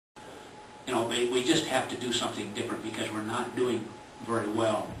you know, we just have to do something different because we're not doing very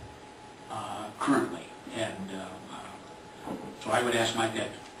well currently. And so I would ask Mike that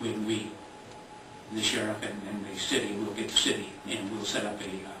when we, the sheriff and the city, we'll get the city and we'll set up a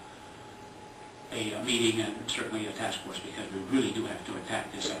meeting and certainly a task force, because we really do have to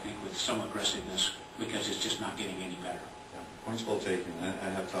attack this, I think, with some aggressiveness, because it's just not getting any better. Yeah. Points well taken.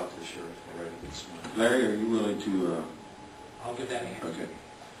 I have talked to the sheriff already this morning. Larry, are you willing to... I'll give that a hand. Okay.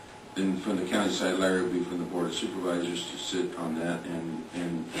 Then from the county side, Larry will be from the Board of Supervisors to sit on that and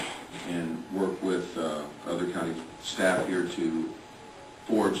work with other county staff here to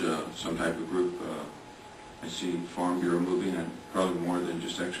forge some type of group. I see Farm Bureau moving, and probably more than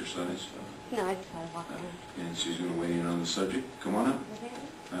just exercise. No, I just want to walk around. And she's going to weigh in on the subject. Come on up.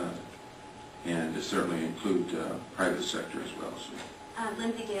 And certainly include private sector as well. So.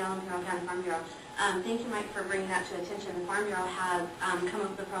 Lindsay Gale, Carroll County Farm Bureau. Thank you, Mike, for bringing that to attention. The Farm Bureau has come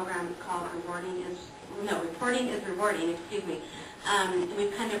up with a program called Reporting is Rewarding, excuse me.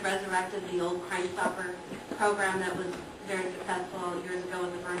 We've kind of resurrected the old Crime Stopper program that was very successful years ago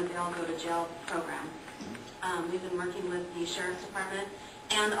with the Burn Jail, Go to Jail program. We've been working with the Sheriff's Department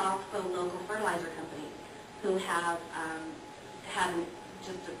and also local fertilizer companies who have had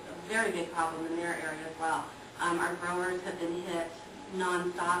just a very big problem in their area as well. Our growers have been hit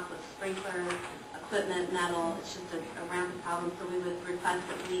non-stop with sprinklers, equipment, metal. It's just a rampant problem, so we would request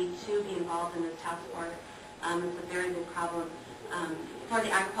that we too be involved in this task force. It's a very big problem for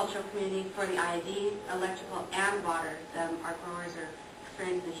the agricultural community, for the IED, electrical, and water. Our growers are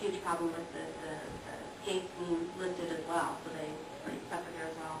experiencing a huge problem with the gates being lifted as well, so they suffer there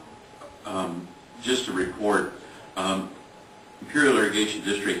as well. Just to report, Imperial Irrigation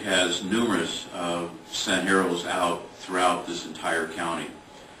District has numerous Sanjeros out throughout this entire county.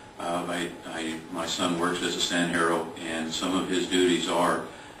 My son works as a Sanjero, and some of his duties are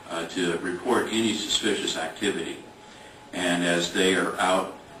to report any suspicious activity. And as they are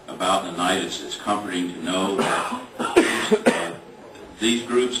out about in the night, it's comforting to know that these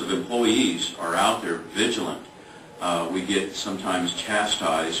groups of employees are out there vigilant. We get sometimes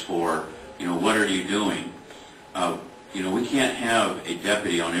chastised for, what are you doing? We can't have a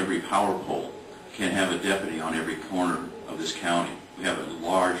deputy on every power pole. Can't have a deputy on every corner of this county. We have a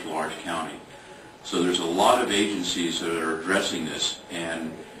large county. So there's a lot of agencies that are addressing this,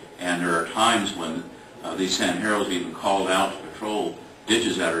 and there are times when these Sanjeros even called out to patrol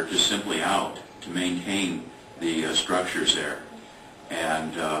ditches that are just simply out to maintain the structures there.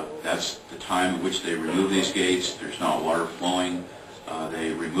 And that's the time in which they remove these gates. There's not water flowing.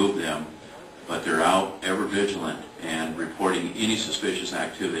 They remove them, but they're out ever vigilant and reporting any suspicious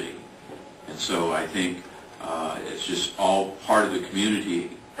activity. And so I think it's just all part of the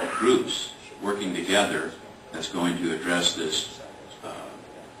community groups working together that's going to address this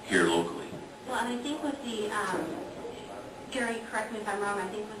here locally. Well, and I think with the, Gary, correct me if I'm wrong, I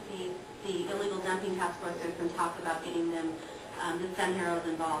think with the illegal dumping task force, there's been talk about getting them, the Sanjeros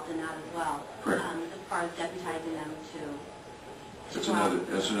involved in that as well. Correct. As far as deputizing them to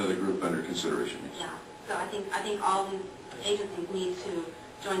That's another group under consideration. Yeah. So I think all these agencies need to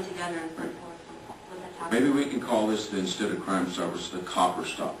join together and work with that task. Maybe we can call this, instead of Crime Stoppers, the Copper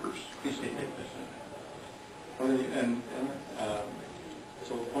Stoppers. Well,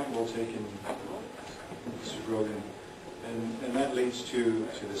 so the point well taken, Mr. Grogan, and that leads to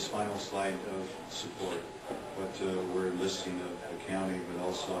this final slide of support. What we're enlisting of the county, but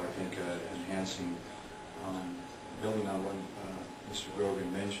also I think enhancing, building on what Mr. Grogan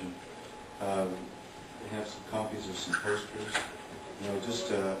mentioned. We have some copies of some posters. Just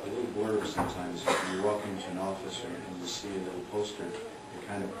a little blurb sometimes. If you walk into an office and you see a little poster, it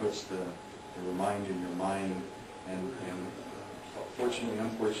kind of puts the reminder in your mind, and fortunately,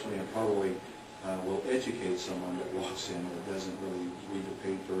 unfortunately, it probably will educate someone that walks in that doesn't really read the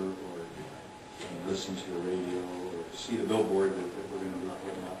paper or listen to the radio or see the billboard that we're going to be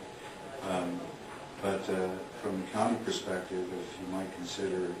putting up. But from the county perspective, if you might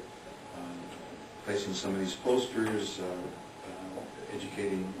consider placing some of these posters,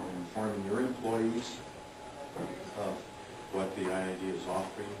 educating or informing your employees of what the IID is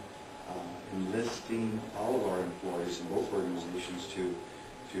offering, enlisting all of our employees in both organizations to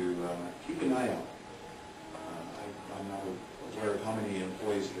keep an eye out. I'm not aware of how many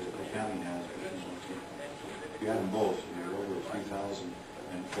employees the county has, but if you have them both, over 3,000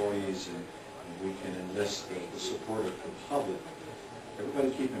 employees, and we can enlist the support of the public.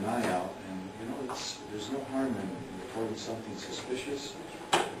 Everybody keep an eye out, and there's no harm in reporting something suspicious.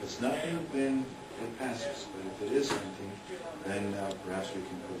 If it's nothing, then it passes. But if it is something, then perhaps we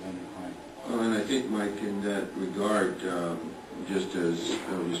can prevent a crime. Well, and I think, Mike, in that regard, just as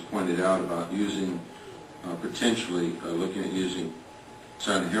was pointed out about using, potentially looking at using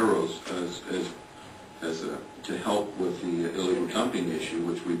Sanjeros to help with the illegal dumping issue,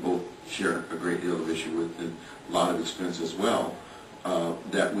 which we both share a great deal of issue with and a lot of expense as well,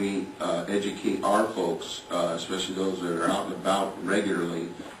 that we educate our folks, especially those that are out and about regularly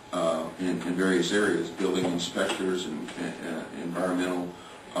in various areas, building inspectors and environmental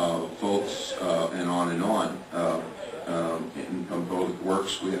folks, and on and on. In public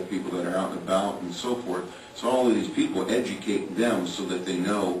works, we have people that are out and about and so forth. So all of these people, educate them so that they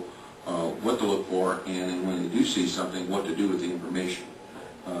know what to look for, and when they do see something, what to do with the information,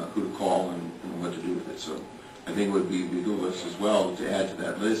 who to call and what to do with it. So I think it would be good of us as well to add to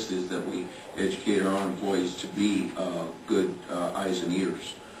that list is that we educate our own employees to be good eyes and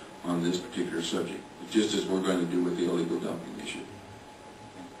ears on this particular subject, just as we're going to do with the illegal dumping issue.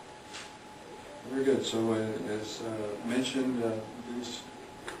 Very good. So as mentioned, these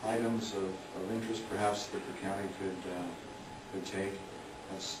items of interest perhaps that the county could take.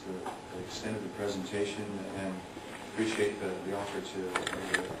 That's the extent of the presentation, and appreciate the offer to.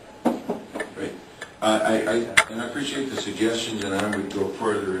 Great. I appreciate the suggestions, and I would go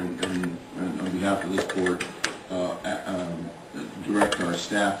further and on behalf of this board, direct our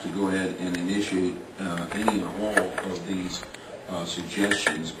staff to go ahead and initiate any and all of these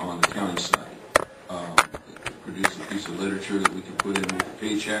suggestions on the county side. Produce a piece of literature that we can put in with the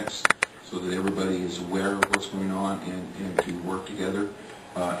paychecks so that everybody is aware of what's going on and to work together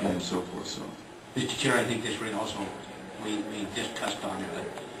and so forth. So, Mr. Chair, I think this really also, we just touched on it, but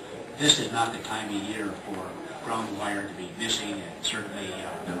this is not the time of year for ground wire to be missing, and certainly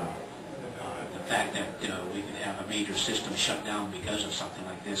the fact that we could have a major system shut down because of something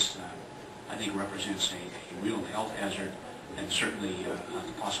like this, I think represents a real health hazard and certainly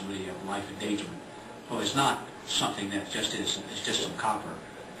the possibility of life endangerment. So it's not something that just is just some copper.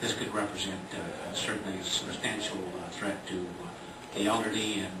 This could represent certainly a substantial threat to the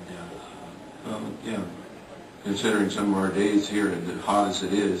elderly and yeah, considering some of our days here, as hot as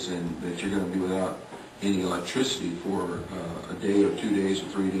it is, and that you're going to be without any electricity for a day or 2 days or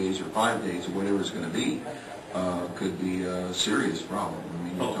 3 days or 5 days or whatever it's going to be, could be a serious problem. I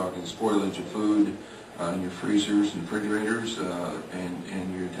mean, you're talking spoilage of food in your freezers and refrigerators,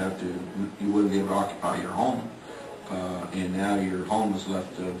 and you'd have to, you wouldn't be able to occupy your home, and now your home is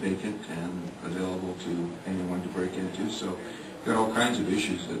left vacant and available to anyone to break into. So you've got all kinds of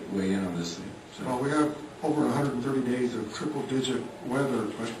issues that weigh in on this thing. So. Well, we have over 130 days of triple-digit weather,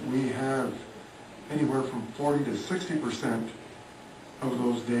 but we have anywhere from 40 to 60% of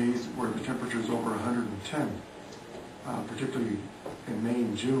those days where the temperature is over 110, particularly in May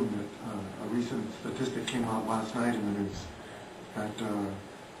and June. A recent statistic came out last night in the news that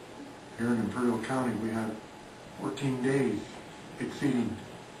here in Imperial County we had 14 days exceeding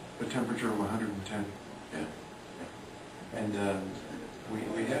the temperature of 110. Yeah. And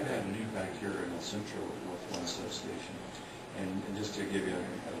we have had an impact here in El Centro with one substation. And just to give you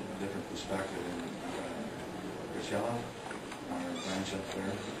a different perspective, in Coachella, our branch up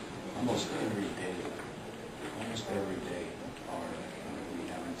there, almost every day are we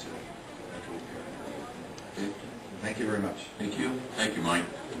having to repair. Thank you very much. Thank you. Thank you, Mike.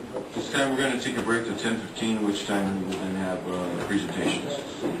 This time we're going to take a break to 10:15, which time we will then have presentations.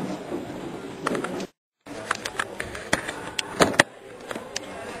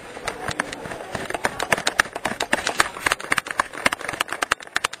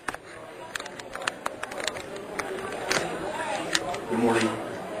 Good morning.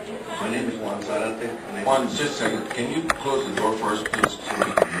 My name is Juan Zarate. Juan, just a second. Can you close the door for us, please, so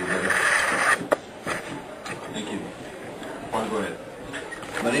we can hear better? Thank you. Juan, go ahead.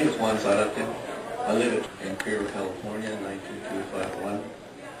 My name is Juan Zarate. I live in Imperial, California, 92251.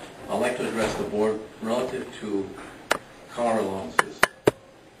 I'd like to address the board relative to car allowances.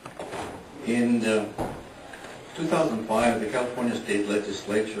 In 2005, the California State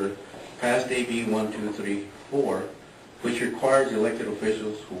Legislature passed AB 1234, which requires elected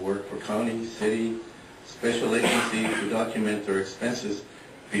officials who work for county, city, special agencies to document their expenses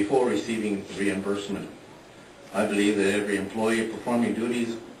before receiving reimbursement. I believe that every employee performing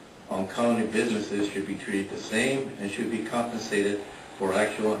duties on county businesses should be treated the same and should be compensated for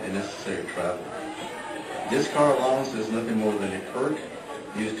actual and necessary travel. This car allowance is nothing more than a perk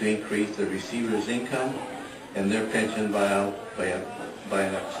used to increase the receiver's income and their pension buyout by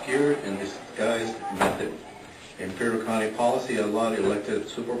an obscure and disguised method. Imperial County policy allowed elected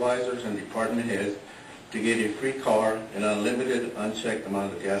supervisors and department heads to get a free car and unlimited unchecked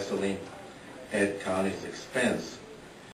amount of gasoline at county's expense.